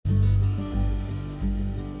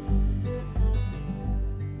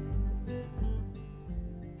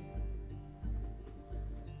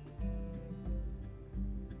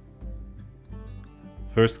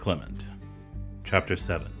1 Clement, chapter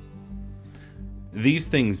 7. These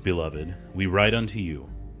things, beloved, we write unto you,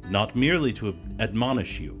 not merely to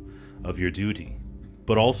admonish you of your duty,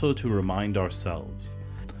 but also to remind ourselves.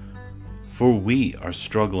 For we are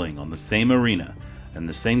struggling on the same arena, and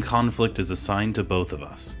the same conflict is assigned to both of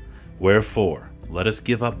us. Wherefore, let us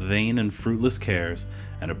give up vain and fruitless cares,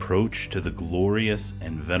 and approach to the glorious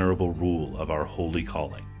and venerable rule of our holy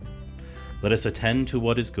calling. Let us attend to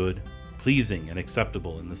what is good, pleasing and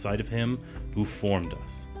acceptable in the sight of him who formed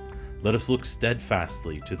us. Let us look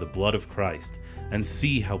steadfastly to the blood of Christ, and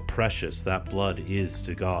see how precious that blood is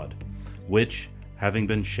to God, which, having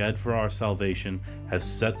been shed for our salvation, has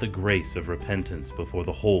set the grace of repentance before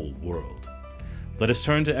the whole world. Let us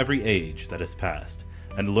turn to every age that is past,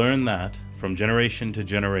 and learn that, from generation to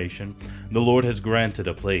generation, the Lord has granted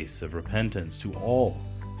a place of repentance to all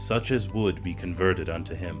such as would be converted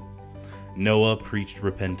unto him. Noah preached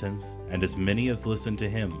repentance, and as many as listened to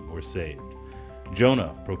him were saved.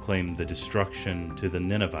 Jonah proclaimed the destruction to the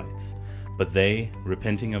Ninevites, but they,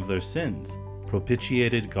 repenting of their sins,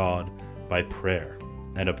 propitiated God by prayer,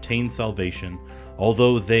 and obtained salvation,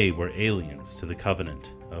 although they were aliens to the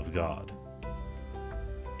covenant of God.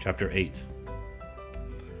 Chapter 8.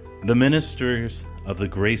 The ministers of the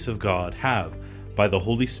grace of God have, by the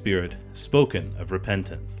Holy Spirit, spoken of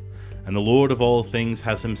repentance, and the Lord of all things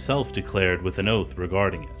has himself declared with an oath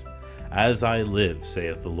regarding it. As I live,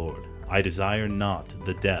 saith the Lord, I desire not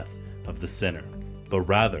the death of the sinner, but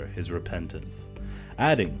rather his repentance.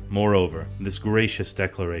 Adding, moreover, this gracious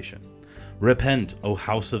declaration, Repent, O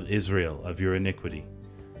house of Israel, of your iniquity.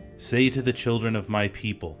 Say to the children of my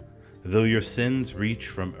people, though your sins reach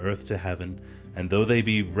from earth to heaven, and though they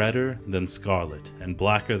be redder than scarlet, and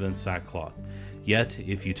blacker than sackcloth, yet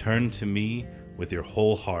if you turn to me with your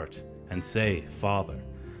whole heart, and say, Father,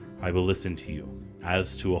 I will listen to you,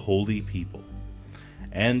 as to a holy people.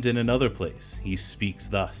 And in another place he speaks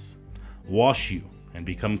thus, Wash you, and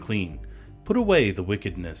become clean. Put away the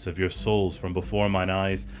wickedness of your souls from before mine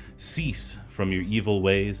eyes. Cease from your evil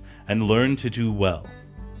ways, and learn to do well.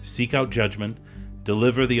 Seek out judgment,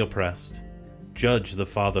 deliver the oppressed, judge the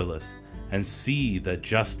fatherless, and see that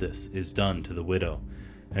justice is done to the widow.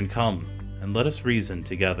 And come, and let us reason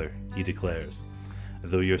together, he declares.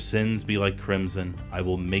 Though your sins be like crimson, I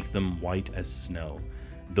will make them white as snow.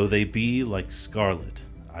 Though they be like scarlet,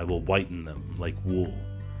 I will whiten them like wool.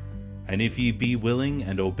 And if ye be willing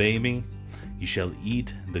and obey me, ye shall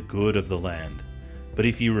eat the good of the land. But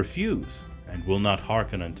if ye refuse, and will not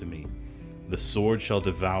hearken unto me, the sword shall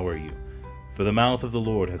devour you, for the mouth of the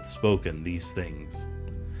Lord hath spoken these things.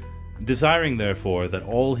 Desiring therefore that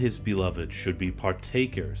all his beloved should be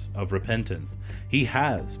partakers of repentance, he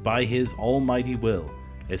has, by his almighty will,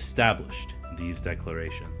 established these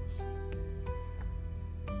declarations.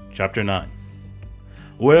 Chapter 9.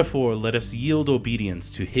 Wherefore let us yield obedience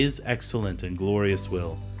to his excellent and glorious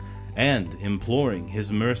will, and imploring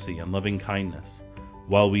his mercy and loving kindness,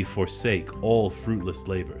 while we forsake all fruitless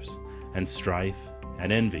labors, and strife,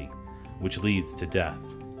 and envy, which leads to death,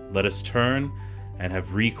 let us turn and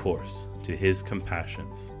have recourse to his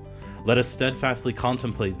compassions. Let us steadfastly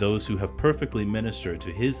contemplate those who have perfectly ministered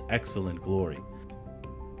to his excellent glory.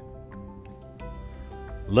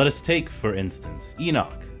 Let us take, for instance,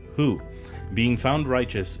 Enoch, who, being found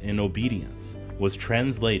righteous in obedience, was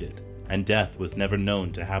translated, and death was never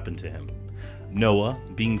known to happen to him. Noah,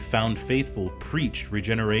 being found faithful, preached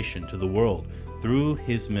regeneration to the world through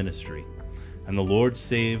his ministry, and the Lord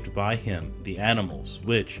saved by him the animals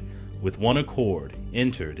which, with one accord,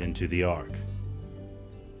 entered into the ark.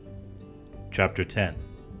 Chapter 10.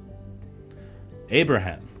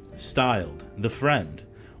 Abraham, styled the friend,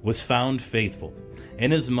 was found faithful,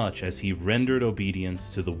 inasmuch as he rendered obedience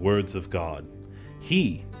to the words of God.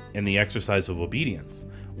 He, in the exercise of obedience,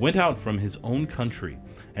 went out from his own country,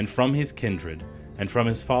 and from his kindred, and from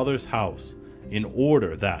his father's house, in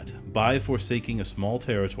order that, by forsaking a small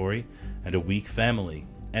territory, and a weak family,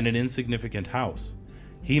 and an insignificant house,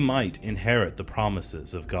 he might inherit the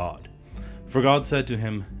promises of God. For God said to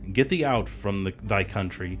him, Get thee out from thy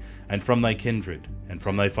country, and from thy kindred, and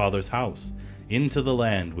from thy father's house, into the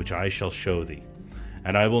land which I shall show thee.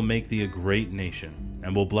 And I will make thee a great nation,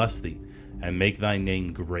 and will bless thee, and make thy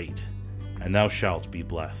name great, and thou shalt be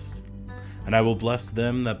blessed. And I will bless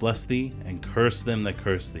them that bless thee, and curse them that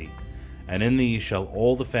curse thee. And in thee shall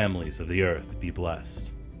all the families of the earth be blessed.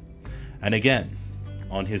 And again,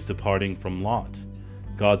 on his departing from Lot,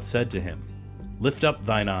 God said to him, Lift up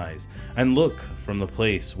thine eyes, and look from the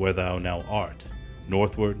place where thou now art,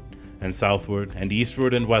 northward, and southward, and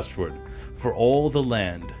eastward, and westward, for all the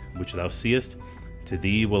land which thou seest, to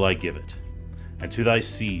thee will I give it, and to thy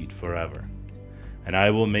seed forever. And I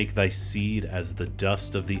will make thy seed as the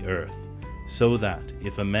dust of the earth, so that,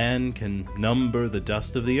 if a man can number the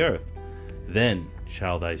dust of the earth, then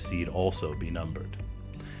shall thy seed also be numbered.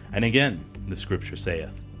 And again the scripture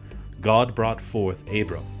saith, God brought forth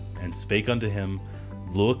Abram, and spake unto him,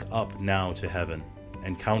 Look up now to heaven,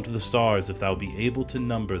 and count the stars, if thou be able to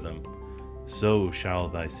number them. So shall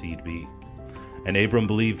thy seed be. And Abram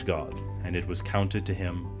believed God, and it was counted to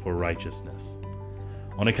him for righteousness.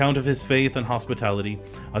 On account of his faith and hospitality,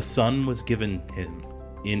 a son was given him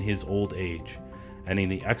in his old age, and in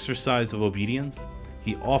the exercise of obedience,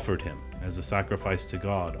 he offered him as a sacrifice to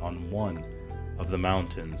God on one of the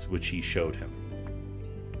mountains which he showed him.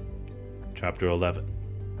 Chapter 11.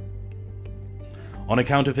 On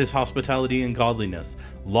account of his hospitality and godliness,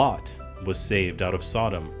 Lot was saved out of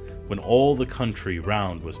Sodom, when all the country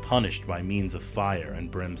round was punished by means of fire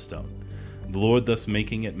and brimstone, the Lord thus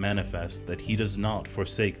making it manifest that he does not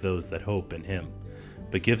forsake those that hope in him,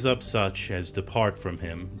 but gives up such as depart from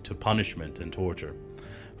him to punishment and torture.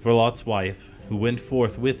 For Lot's wife, who went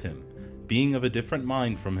forth with him, being of a different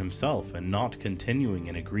mind from himself, and not continuing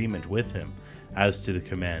in agreement with him as to the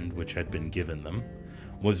command which had been given them,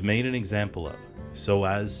 was made an example of, so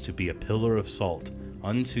as to be a pillar of salt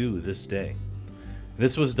unto this day.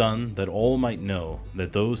 This was done that all might know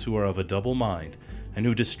that those who are of a double mind, and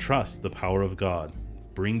who distrust the power of God,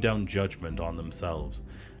 bring down judgment on themselves,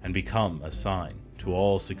 and become a sign to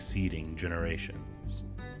all succeeding generations.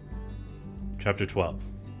 Chapter 12.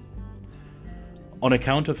 On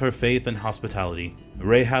account of her faith and hospitality,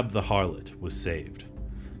 Rahab the harlot was saved.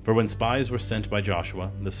 For when spies were sent by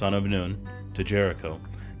Joshua, the son of Nun, to Jericho,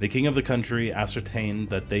 the king of the country ascertained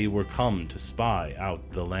that they were come to spy out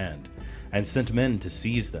the land, and sent men to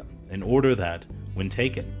seize them, in order that, when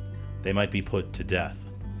taken, they might be put to death.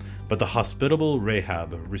 But the hospitable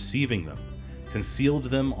Rahab, receiving them, concealed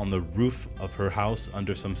them on the roof of her house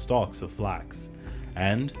under some stalks of flax.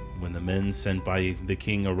 And, when the men sent by the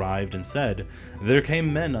king arrived and said, There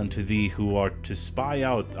came men unto thee who are to spy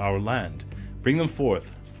out our land. Bring them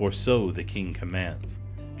forth, for so the king commands.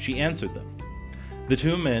 She answered them, The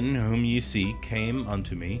 2 men whom ye seek came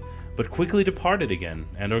unto me, but quickly departed again,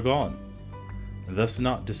 and are gone, thus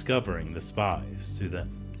not discovering the spies to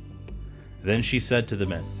them. Then she said to the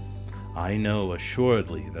men, I know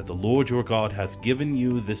assuredly that the Lord your God hath given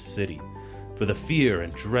you this city, for the fear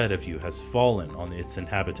and dread of you has fallen on its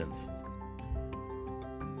inhabitants.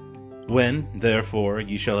 When, therefore,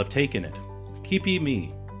 ye shall have taken it, keep ye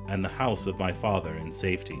me and the house of my father in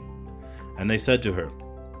safety. And they said to her,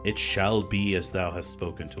 It shall be as thou hast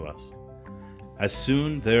spoken to us. As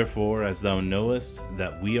soon, therefore, as thou knowest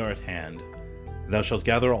that we are at hand, thou shalt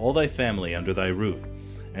gather all thy family under thy roof,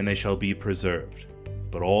 and they shall be preserved.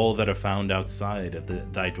 But all that are found outside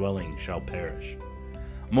of thy dwelling shall perish.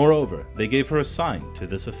 Moreover, they gave her a sign to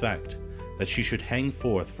this effect, that she should hang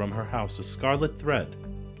forth from her house a scarlet thread.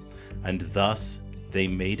 And thus they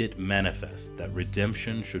made it manifest that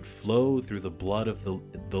redemption should flow through the blood of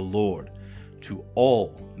the Lord to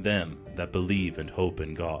all them that believe and hope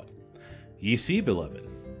in God. Ye see, beloved,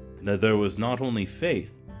 that there was not only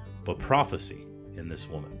faith, but prophecy in this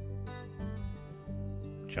woman.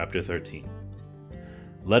 Chapter 13.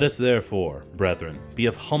 Let us therefore, brethren, be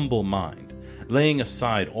of humble mind, laying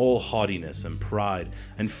aside all haughtiness and pride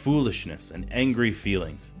and foolishness and angry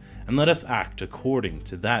feelings, and let us act according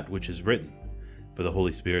to that which is written. For the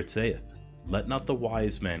Holy Spirit saith, Let not the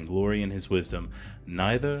wise man glory in his wisdom,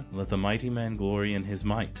 neither let the mighty man glory in his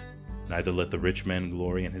might, neither let the rich man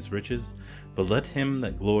glory in his riches, but let him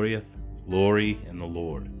that glorieth glory in the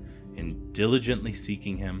Lord, in diligently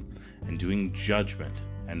seeking him, and doing judgment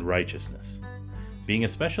and righteousness, being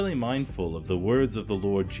especially mindful of the words of the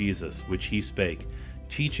Lord Jesus, which he spake,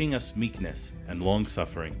 teaching us meekness and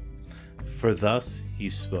longsuffering. For thus he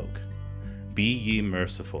spoke, Be ye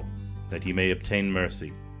merciful, that ye may obtain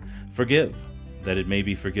mercy. Forgive, that it may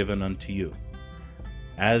be forgiven unto you.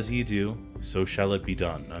 As ye do, so shall it be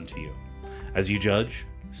done unto you. As ye judge,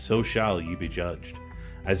 so shall ye be judged.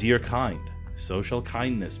 As ye are kind, so shall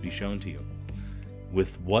kindness be shown to you.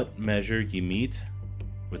 With what measure ye mete,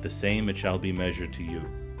 with the same it shall be measured to you.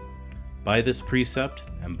 By this precept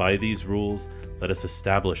and by these rules let us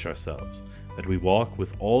establish ourselves, that we walk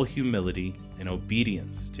with all humility in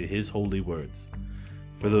obedience to his holy words.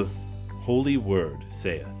 For the holy word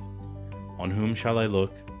saith, On whom shall I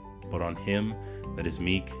look, but on him that is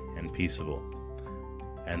meek and peaceable,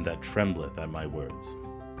 and that trembleth at my words?